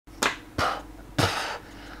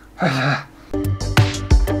Hello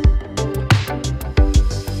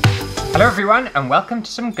everyone and welcome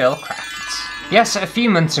to some Girl Crafts. Yes, a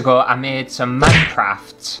few months ago I made some man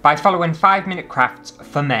crafts by following 5-minute crafts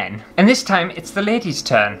for men. And this time it's the ladies'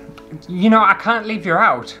 turn. You know, I can't leave you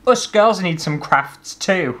out. Us girls need some crafts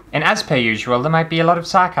too. And as per usual, there might be a lot of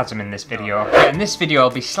sarcasm in this video. And this video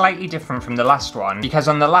will be slightly different from the last one, because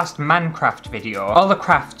on the last man craft video, all the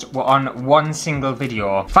crafts were on one single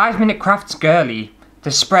video. 5-minute crafts Girly,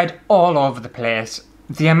 they're spread all over the place.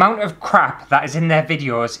 The amount of crap that is in their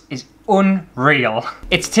videos is unreal.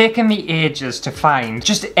 It's taken me ages to find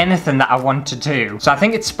just anything that I want to do. So I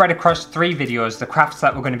think it's spread across 3 videos, the crafts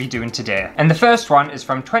that we're going to be doing today. And the first one is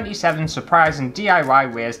from 27 surprising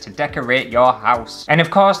DIY ways to decorate your house. And of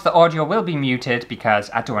course the audio will be muted because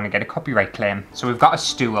I don't want to get a copyright claim. So we've got a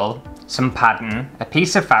stool, some padding, a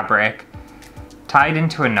piece of fabric, tied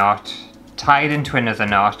into a knot, tied into another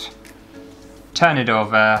knot, turn it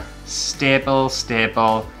over, staple,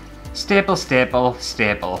 staple, staple, staple,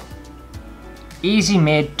 staple. Easy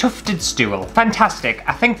made tufted stool. Fantastic.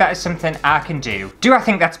 I think that is something I can do. Do I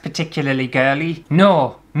think that's particularly girly?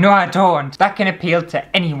 No. No, I don't. That can appeal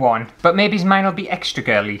to anyone. But maybe mine will be extra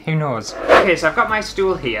girly. Who knows? Okay, so I've got my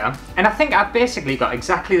stool here. And I think I've basically got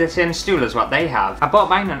exactly the same stool as what they have. I bought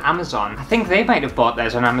mine on Amazon. I think they might have bought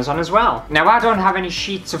theirs on Amazon as well. Now, I don't have any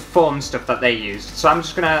sheets of foam stuff that they used. So I'm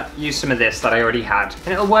just gonna use some of this that I already had.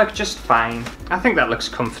 And it'll work just fine. I think that looks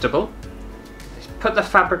comfortable. Put the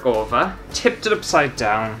fabric over, tipped it upside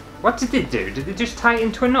down. What did they do? Did they just tie it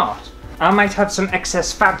into a knot? I might have some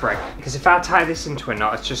excess fabric, because if I tie this into a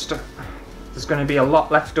knot, it's just, there's going to be a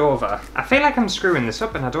lot left over. I feel like I'm screwing this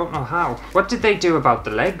up and I don't know how. What did they do about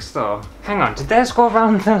the legs though? Hang on, did theirs go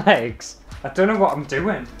around the legs? I don't know what I'm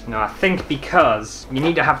doing. No, I think because you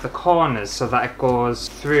need to have the corners so that it goes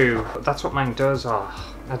through. But that's what mine does. Oh,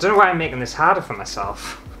 I don't know why I'm making this harder for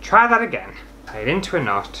myself. Try that again. Tie it into a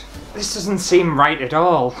knot. This doesn't seem right at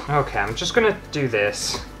all. Okay, I'm just gonna do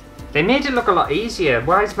this. They made it look a lot easier.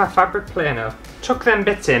 Why is my fabric playing up? Tuck them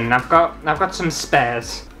bits in. I've got some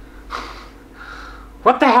spares.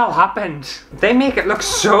 What the hell happened? They make it look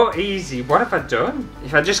so easy. What have I done?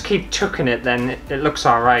 If I just keep tucking it, then it looks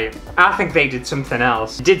alright. I think they did something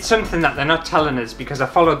else. They did something that they're not telling us because I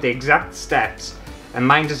followed the exact steps and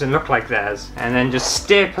mine doesn't look like theirs. And then just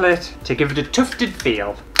staple it to give it a tufted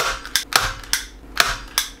feel.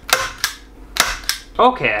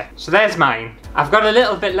 Okay, so there's mine. I've got a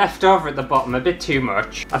little bit left over at the bottom, a bit too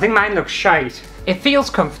much. I think mine looks shite. It feels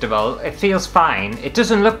comfortable, it feels fine, it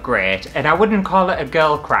doesn't look great, and I wouldn't call it a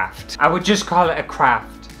girl craft. I would just call it a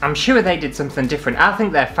craft. I'm sure they did something different. I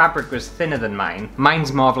think their fabric was thinner than mine.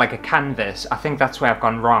 Mine's more of like a canvas. I think that's where I've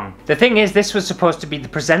gone wrong. The thing is, this was supposed to be the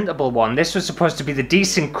presentable one. This was supposed to be the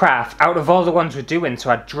decent craft out of all the ones we're doing, so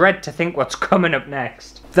I dread to think what's coming up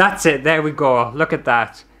next. That's it, there we go. Look at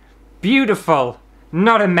that. Beautiful.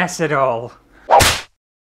 Not a mess at all.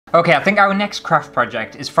 Okay, I think our next craft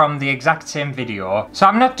project is from the exact same video. So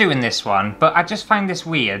I'm not doing this one, but I just find this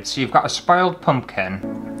weird. So you've got a spoiled pumpkin,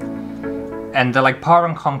 and they're like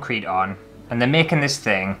pouring concrete on, and they're making this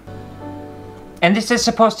thing. And this is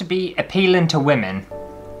supposed to be appealing to women.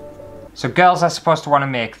 So girls are supposed to want to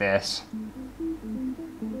make this.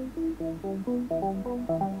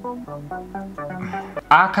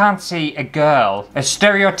 I can't see a girl, a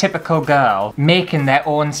stereotypical girl, making their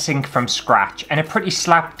own sink from scratch, and a pretty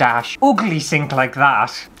slapdash, ugly sink like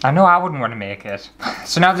that. I know I wouldn't want to make it.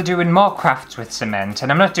 So now they're doing more crafts with cement,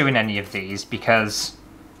 and I'm not doing any of these because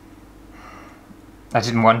I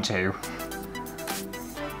didn't want to.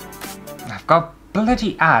 I've got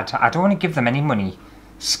bloody ad. I don't want to give them any money.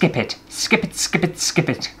 Skip it. Skip it, skip it, skip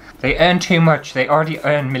it. They earn too much. They already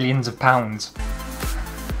earn millions of pounds.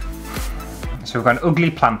 So we've got an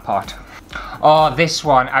ugly plant pot. Oh, this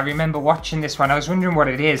one. I remember watching this one. I was wondering what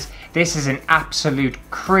it is. This is an absolute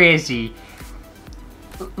crazy,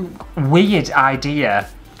 weird idea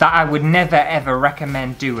that I would never ever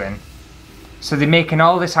recommend doing. So they're making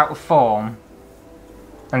all this out of foam,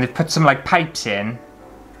 and they've put some like pipes in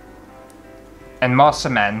and more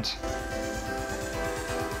cement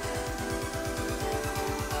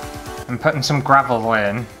and putting some gravel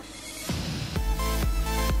in.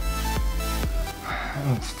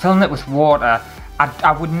 Filling it with water.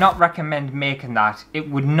 I would not recommend making that. It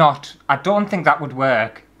would not. I don't think that would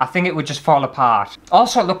work. I think it would just fall apart.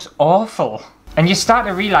 Also, it looks awful. And you start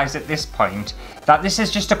to realise at this point that this is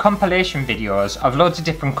just a compilation videos of loads of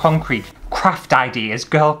different concrete craft ideas,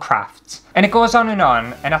 girl crafts. And it goes on,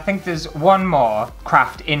 and I think there's one more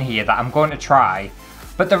craft in here that I'm going to try.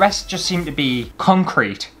 But the rest just seem to be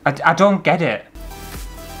concrete. I don't get it.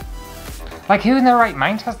 Like, who in their right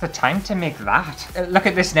mind has the time to make that? Look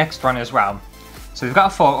at this next one as well. So they've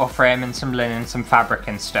got a photo frame and some linen, some fabric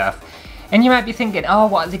and stuff. And you might be thinking, oh,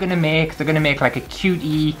 what are they going to make? They're going to make like a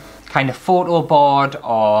cutie kind of photo board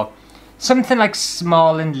or something like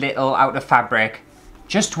small and little out of fabric.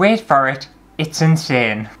 Just wait for it. It's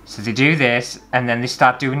insane. So they do this and then they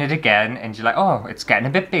start doing it again and you're like, oh, it's getting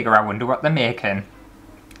a bit bigger. I wonder what they're making.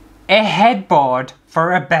 A headboard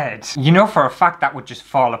for a bed. You know for a fact that would just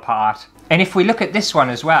fall apart. And if we look at this one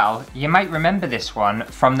as well, you might remember this one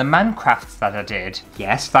from the man crafts that I did.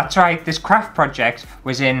 Yes, that's right, this craft project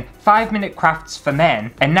was in 5-minute crafts for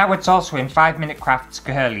men, and now it's also in 5-minute crafts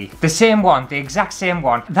girly. The same one, the exact same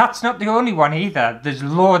one. That's not the only one either, there's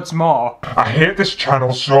loads more. I hate this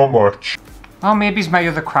channel so much. Oh, maybe my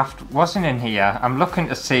other craft wasn't in here. I'm looking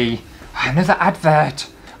to see another advert.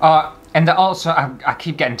 And they're also, I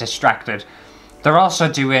keep getting distracted. They're also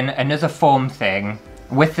doing another foam thing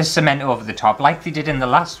with the cement over the top like they did in the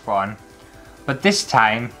last one. But this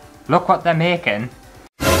time, look what they're making.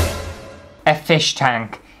 A fish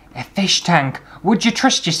tank. A fish tank. Would you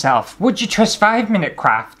trust yourself? Would you trust 5-minute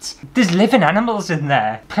crafts? There's living animals in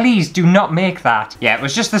there. Please do not make that. Yeah, it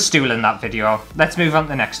was just the stool in that video. Let's move on to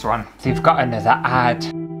the next one. They've got another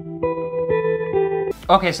ad.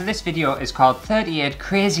 Okay, so this video is called 38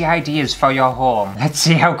 Crazy Ideas for Your Home. Let's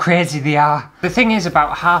see how crazy they are. The thing is,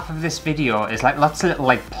 about half of this video is like lots of little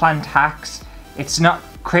like plant hacks. It's not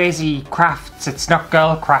crazy crafts, it's not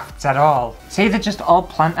girl crafts at all. See, they're just all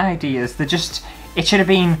plant ideas. They're just, it should have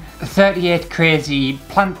been 38 crazy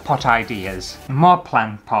plant pot ideas. More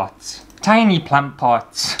plant pots. Tiny plant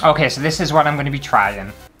pots. Okay, so this is what I'm going to be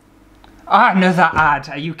trying. Ah, another ad.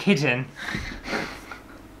 Are you kidding?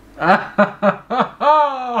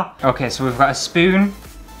 Okay, so we've got a spoon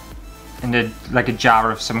and like a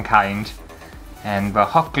jar of some kind, and we're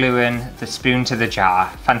hot gluing the spoon to the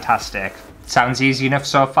jar. Fantastic. Sounds easy enough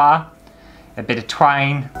so far. A bit of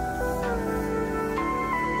twine.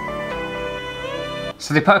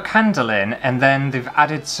 So they put a candle in and then they've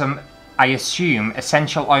added some, I assume,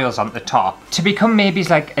 essential oils on the top to become maybe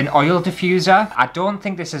like an oil diffuser. I don't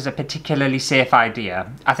think this is a particularly safe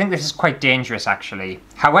idea. I think this is quite dangerous actually.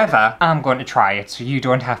 However, I'm going to try it so you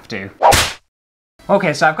don't have to.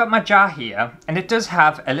 Okay, so I've got my jar here and it does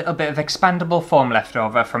have a little bit of expandable foam left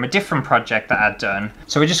over from a different project that I'd done.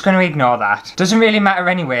 So we're just going to ignore that. Doesn't really matter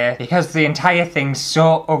anyway because the entire thing's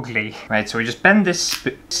so ugly. Right, so we just bend this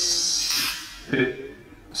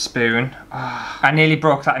spoon. Oh, I nearly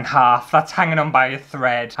broke that in half. That's hanging on by a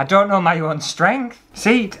thread. I don't know my own strength.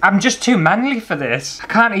 See, I'm just too manly for this. I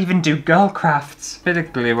can't even do girl crafts. Bit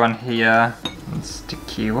of glue on here. And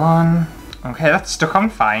stick you on. Okay, that's stuck on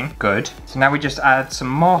fine. Good. So now we just add some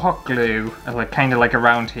more hot glue, like kind of like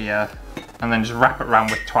around here, and then just wrap it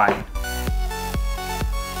around with twine.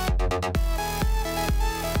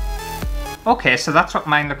 Okay, so that's what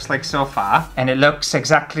mine looks like so far. And it looks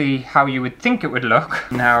exactly how you would think it would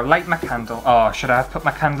look. Now, light my candle. Oh, should I have put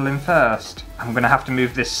my candle in first? I'm gonna have to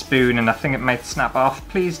move this spoon and I think it might snap off.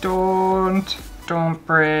 Please don't. Don't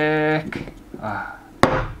break. Oh.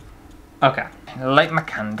 Okay, light my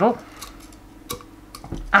candle.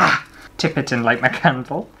 Ah! Tip it and light my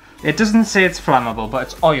candle. It doesn't say it's flammable, but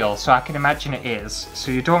it's oil, so I can imagine it is. So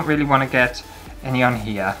you don't really want to get any on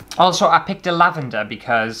here. Also, I picked a lavender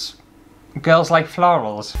because girls like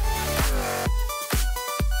florals.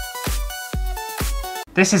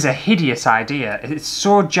 This is a hideous idea. It's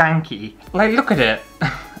so janky. Like, look at it.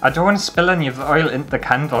 I don't want to spill any of the oil into the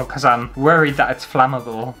candle because I'm worried that it's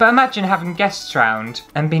flammable. But imagine having guests round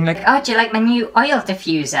and being like, oh, do you like my new oil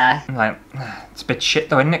diffuser? I'm like, it's a bit shit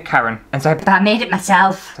though, isn't it, Karen? And it's like, but I made it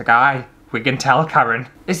myself. It's like, aye, we can tell, Karen.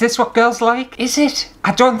 Is this what girls like? Is it?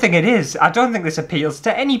 I don't think it is. I don't think this appeals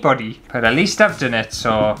to anybody. But at least I've done it,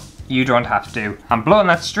 so you don't have to. I'm blowing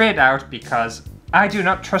that straight out because I do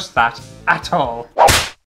not trust that at all.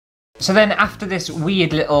 So then after this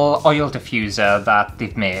weird little oil diffuser that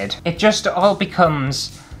they've made, it just all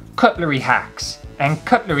becomes cutlery hacks and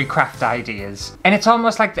cutlery craft ideas. And it's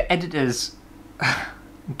almost like the editors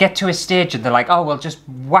get to a stage and they're like, oh, we'll just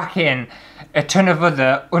whack in a ton of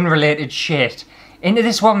other unrelated shit into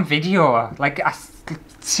this one video. Like,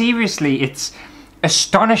 seriously, it's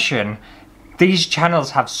astonishing. These channels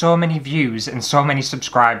have so many views and so many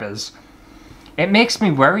subscribers. It makes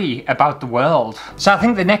me worry about the world. So I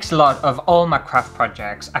think the next lot of all my craft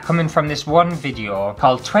projects are coming from this one video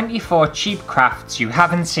called 24 Cheap Crafts You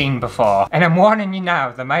Haven't Seen Before. And I'm warning you now,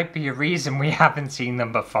 there might be a reason we haven't seen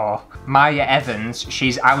them before. Maya Evans,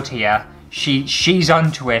 she's out here. She's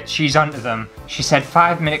onto it, she's onto them. She said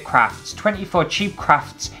 5-minute crafts, 24 cheap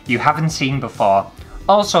crafts you haven't seen before.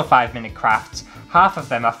 Also 5-minute crafts, half of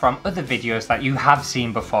them are from other videos that you have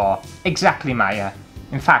seen before. Exactly, Maya.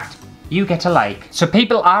 In fact, you get a like. So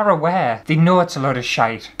people are aware. They know it's a load of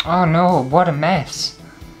shite. Oh no, what a mess.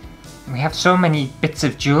 We have so many bits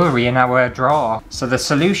of jewellery in our drawer. So the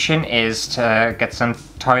solution is to get some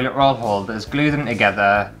toilet roll holders, glue them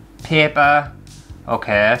together, paper.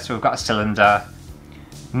 Okay, so we've got a cylinder.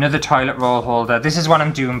 Another toilet roll holder. This is what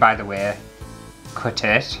I'm doing, by the way. Cut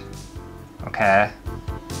it. Okay.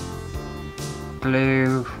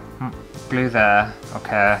 Glue there.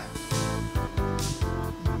 Okay.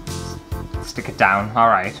 Stick it down.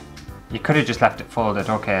 Alright. You could have just left it folded.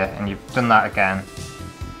 Okay, and you've done that again.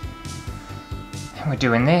 And we're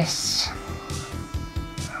doing this.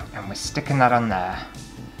 And we're sticking that on there.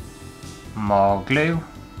 More glue.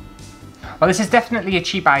 Well, this is definitely a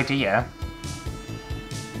cheap idea.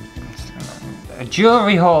 A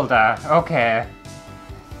jewellery holder. Okay.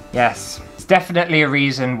 Yes. It's definitely a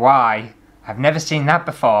reason why. I've never seen that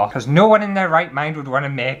before. Because no one in their right mind would want to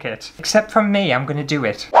make it. Except from me, I'm going to do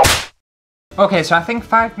it. Okay, so I think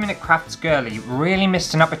 5 Minute Crafts Girly really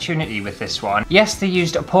missed an opportunity with this one. Yes, they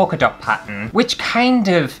used a polka dot pattern, which kind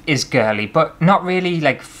of is girly, but not really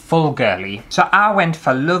like full girly. So I went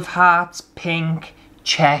for love hearts, pink,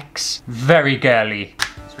 checks, very girly.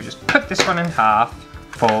 So we just cut this one in half,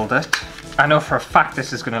 fold it. I know for a fact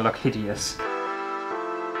this is going to look hideous.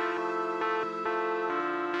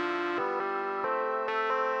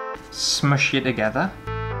 Smush it together.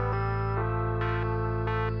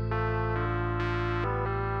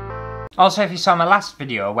 Also, if you saw my last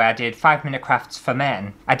video where I did 5 Minute Crafts for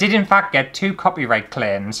Men, I did in fact get 2 copyright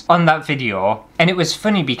claims on that video, and it was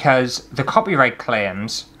funny because the copyright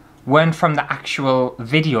claims weren't from the actual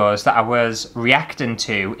videos that I was reacting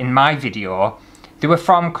to in my video. They were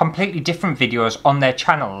from completely different videos on their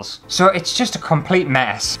channels. So it's just a complete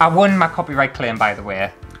mess. I won my copyright claim, by the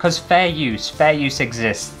way. Because fair use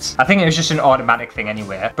exists. I think it was just an automatic thing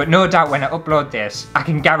anyway. But no doubt when I upload this, I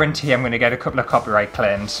can guarantee I'm going to get a couple of copyright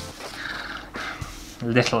claims.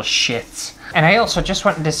 Little shits. And I also just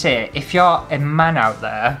wanted to say, if you're a man out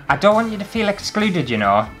there, I don't want you to feel excluded, you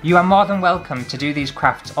know. You are more than welcome to do these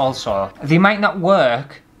crafts also. They might not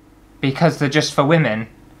work because they're just for women,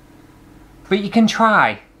 but you can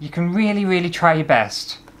try. You can really, really try your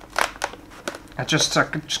best. I just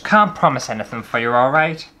can't promise anything for you,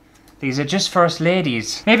 alright? These are just for us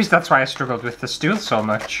ladies. Maybe that's why I struggled with the stool so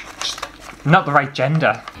much. Just not the right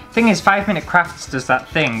gender. Thing is, 5 Minute Crafts does that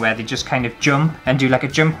thing where they just kind of jump and do like a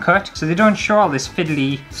jump cut, so they don't show all this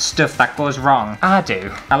fiddly stuff that goes wrong. I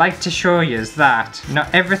do. I like to show you that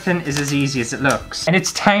not everything is as easy as it looks, and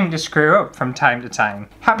it's time to screw up from time to time.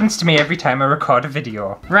 Happens to me every time I record a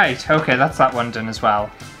video. Right, okay, that's that one done as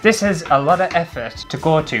well. This is a lot of effort to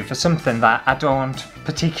go to for something that I don't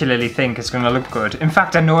particularly think is going to look good. In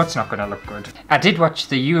fact, I know it's not going to look good. I did watch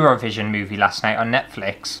the Eurovision movie last night on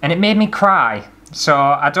Netflix, and it made me cry. So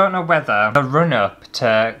I don't know whether the run-up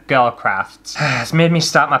to Girl Crafts has made me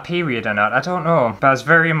start my period or not. I don't know, but I was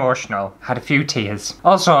very emotional. Had a few tears.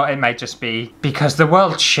 Also, it might just be because the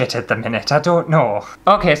world's shit at the minute. I don't know.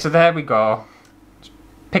 Okay, so there we go.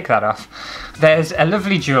 Pick that off. There's a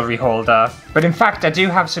lovely jewellery holder, but in fact I do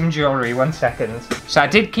have some jewellery. 1 second. So I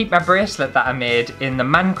did keep my bracelet that I made in the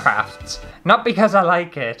Man Crafts, not because I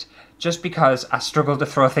like it, just because I struggle to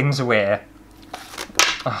throw things away.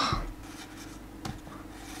 Oh.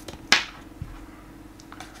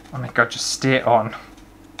 Oh my god, just stay on.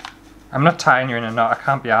 I'm not tying you in a knot, I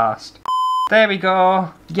can't be arsed. There we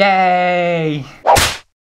go! Yay!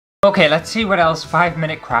 Okay, let's see what else 5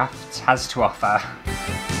 Minute Crafts has to offer.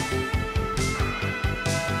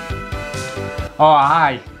 Oh,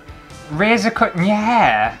 aye. Razor cutting your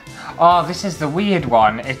hair. Oh, this is the weird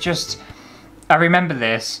one. It just... I remember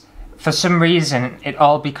this. For some reason, it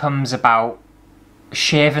all becomes about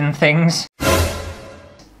shaving things.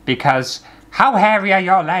 Because... how hairy are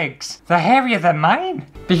your legs? They're hairier than mine.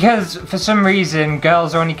 Because for some reason,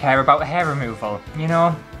 girls only care about hair removal, you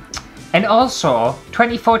know? And also,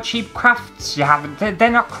 24 cheap crafts you haven't,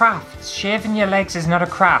 they're not crafts. Shaving your legs is not a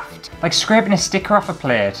craft. Like scraping a sticker off a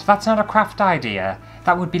plate, that's not a craft idea.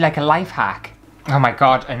 That would be like a life hack. Oh my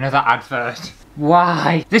god, another advert.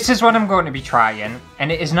 Why? This is what I'm going to be trying,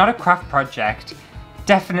 and it is not a craft project.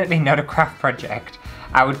 Definitely not a craft project.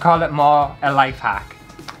 I would call it more a life hack.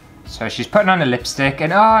 So she's putting on a lipstick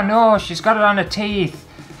and oh no, she's got it on her teeth.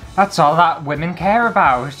 That's all that women care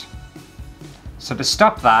about. So to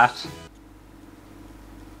stop that,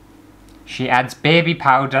 she adds baby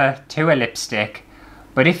powder to her lipstick.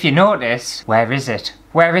 But if you notice, where is it?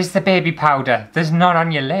 Where is the baby powder? There's none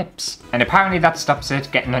on your lips. And apparently that stops it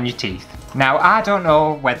getting on your teeth. Now I don't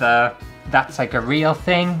know whether that's like a real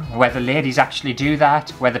thing, whether ladies actually do that,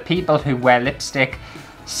 whether people who wear lipstick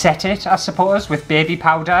set it, I suppose, with baby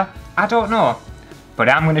powder. I don't know, but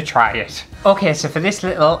I'm gonna try it. Okay, so for this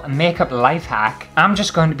little makeup life hack, I'm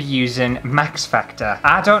just going to be using Max Factor.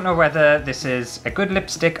 I don't know whether this is a good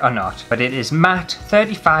lipstick or not, but it is Matte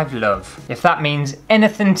 35 Love, if that means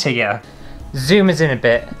anything to you. Zoom is in a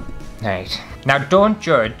bit. Right. Now don't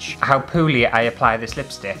judge how poorly I apply this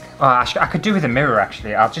lipstick. Oh, I could do with a mirror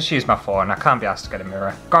actually. I'll just use my phone. I can't be asked to get a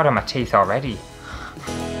mirror. Got on my teeth already.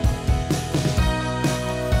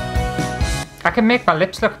 I can make my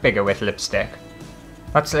lips look bigger with lipstick.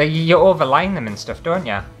 That's like, you overline them and stuff, don't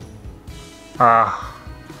you? Ah.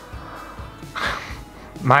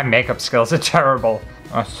 My makeup skills are terrible.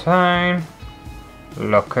 That's fine.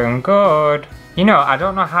 Looking good. You know, I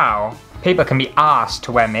don't know how people can be asked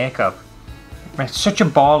to wear makeup. It's such a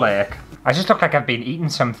ball ache. I just look like I've been eating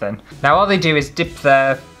something. Now all they do is dip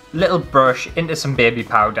their little brush into some baby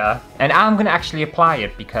powder, and I'm gonna actually apply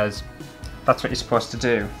it because that's what you're supposed to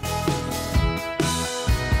do.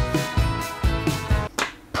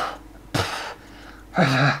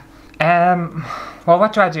 Well,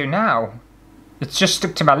 what do I do now? It's just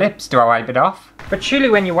stuck to my lips. Do I wipe it off? But surely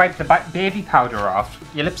when you wipe the baby powder off,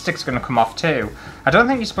 your lipstick's gonna come off too. I don't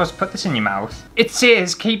think you're supposed to put this in your mouth. It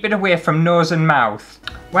says keep it away from nose and mouth.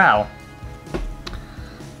 Well,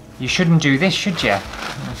 you shouldn't do this, should you?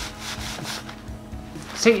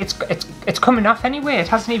 See, it's coming off anyway. It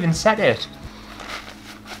hasn't even said it.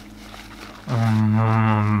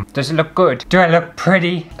 Does it look good? Do I look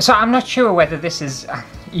pretty? So I'm not sure whether this is...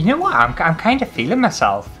 You know what? I'm kind of feeling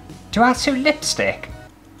myself. Do I suit lipstick?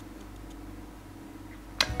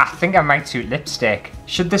 I think I might suit lipstick.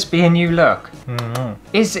 Should this be a new look?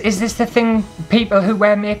 Is this the thing people who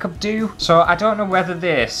wear makeup do? So I don't know whether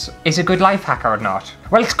this is a good life hack or not.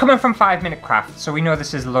 Well, it's coming from 5 Minute Crafts, so we know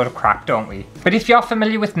this is a load of crap, don't we? But if you're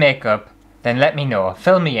familiar with makeup, then let me know.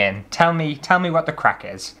 Fill me in. Tell me what the crack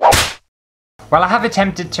is. Well, I have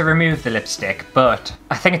attempted to remove the lipstick, but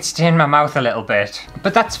I think it's stained my mouth a little bit.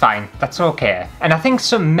 But that's fine, that's okay. And I think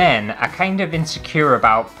some men are kind of insecure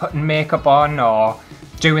about putting makeup on or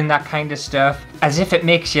doing that kind of stuff, as if it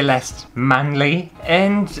makes you less manly.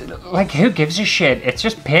 And like, who gives a shit? It's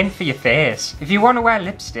just paint for your face. If you want to wear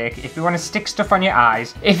lipstick, if you want to stick stuff on your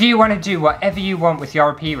eyes, if you want to do whatever you want with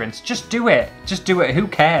your appearance, just do it. Just do it, who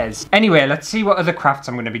cares? Anyway, let's see what other crafts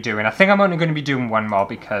I'm going to be doing. I think I'm only going to be doing one more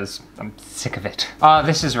because I'm sick of it. Oh,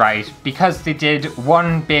 this is right. Because they did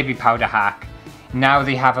one baby powder hack, now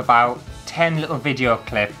they have about 10 little video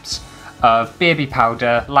clips of baby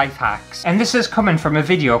powder life hacks. And this is coming from a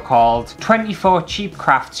video called 24 cheap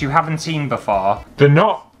crafts you haven't seen before. They're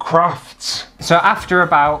not crafts. So after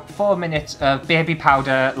about 4 minutes of baby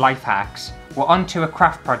powder life hacks, we're onto a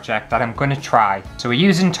craft project that I'm gonna try. So we're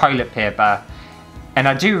using toilet paper, and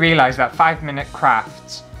I do realise that 5 Minute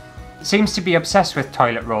Crafts seems to be obsessed with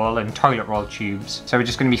toilet roll and toilet roll tubes. So we're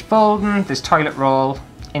just gonna be folding this toilet roll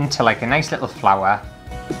into like a nice little flower.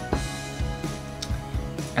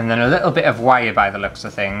 And then a little bit of wire by the looks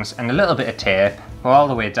of things, and a little bit of tape, all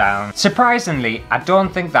the way down. Surprisingly, I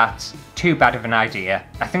don't think that's too bad of an idea.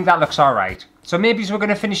 I think that looks alright. So maybe we're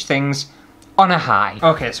gonna finish things on a high.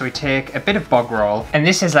 Okay, so we take a bit of bog roll, and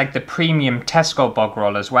this is like the premium Tesco bog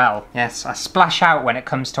roll as well. Yes, I splash out when it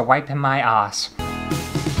comes to wiping my arse.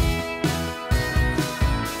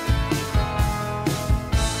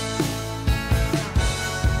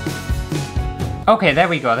 Okay, there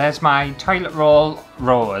we go, there's my toilet roll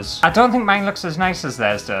rollers. I don't think mine looks as nice as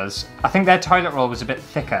theirs does. I think their toilet roll was a bit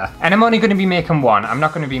thicker. And I'm only going to be making one, I'm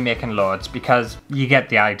not going to be making loads because you get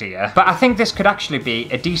the idea. But I think this could actually be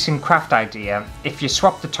a decent craft idea if you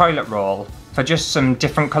swap the toilet roll for just some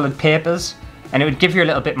different coloured papers. And it would give you a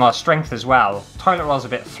little bit more strength as well. Toilet roll's a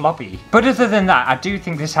bit floppy. But other than that, I do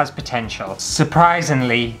think this has potential.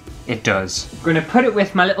 Surprisingly, it does. I'm going to put it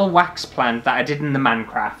with my little wax plant that I did in the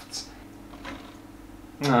Mancrafts.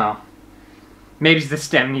 Oh, maybe the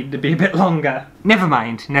stem needed to be a bit longer. Never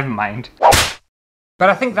mind, never mind.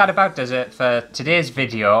 But I think that about does it for today's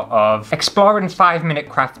video of exploring 5 Minute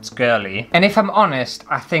Crafts Girly. And if I'm honest,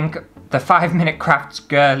 I think the 5 Minute Crafts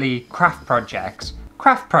Girly craft projects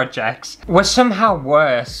were somehow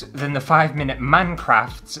worse than the 5 Minute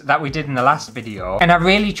Mancrafts that we did in the last video. And I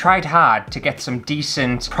really tried hard to get some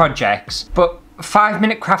decent projects, but 5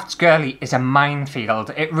 Minute Crafts Girly is a minefield.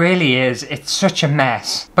 It really is. It's such a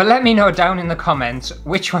mess. But let me know down in the comments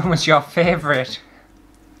which one was your favourite.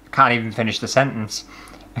 Can't even finish the sentence.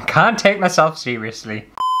 I can't take myself seriously.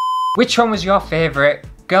 Which one was your favourite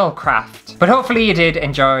girl craft? But hopefully you did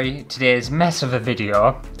enjoy today's mess of a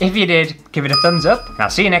video. If you did, give it a thumbs up. And I'll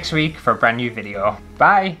see you next week for a brand new video.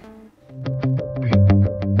 Bye.